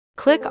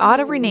Click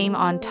Auto Rename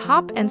on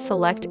top and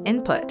select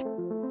Input.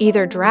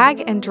 Either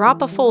drag and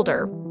drop a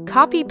folder,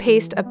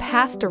 copy-paste a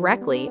path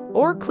directly,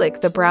 or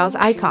click the Browse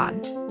icon.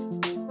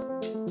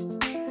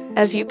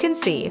 As you can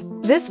see,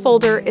 this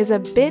folder is a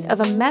bit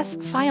of a mess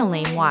file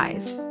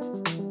name-wise.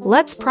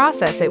 Let's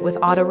process it with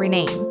Auto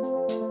Rename.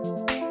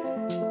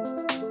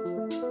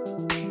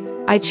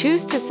 I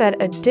choose to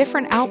set a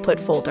different output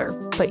folder,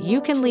 but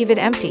you can leave it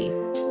empty,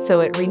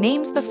 so it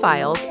renames the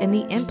files in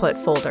the input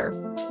folder.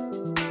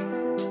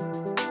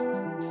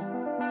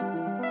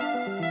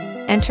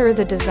 Enter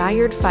the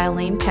desired file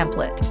name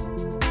template.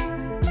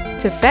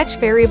 To fetch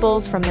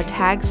variables from the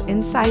tags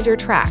inside your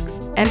tracks,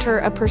 enter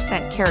a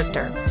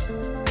 %character.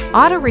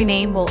 Auto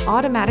Rename will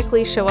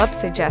automatically show up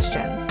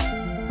suggestions.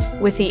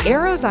 With the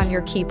arrows on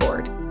your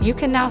keyboard, you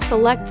can now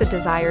select the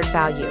desired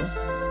value.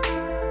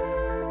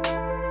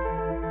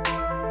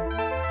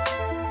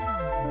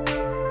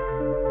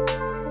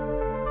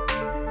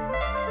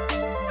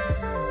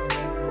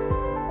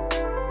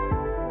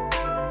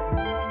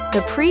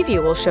 The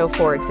preview will show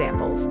 4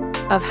 examples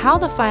of how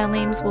the file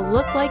names will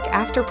look like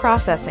after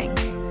processing.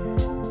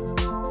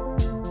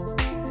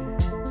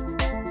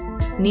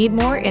 Need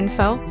more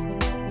info?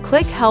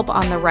 Click Help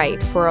on the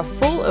right for a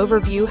full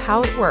overview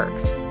how it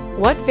works,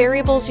 what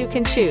variables you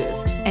can choose,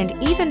 and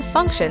even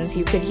functions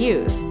you could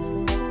use.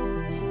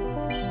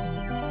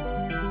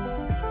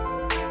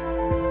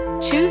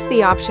 Choose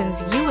the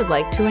options you would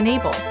like to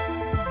enable.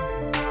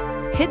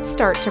 Hit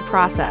Start to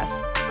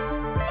process.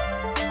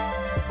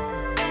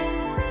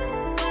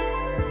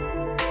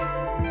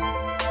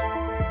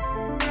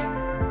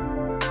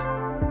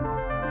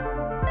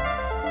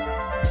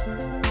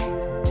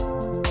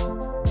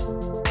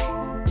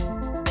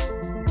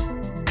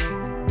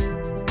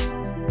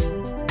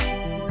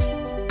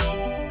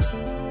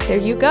 There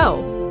you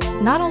go!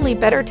 Not only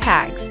better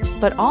tags,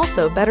 but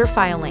also better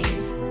file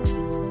names.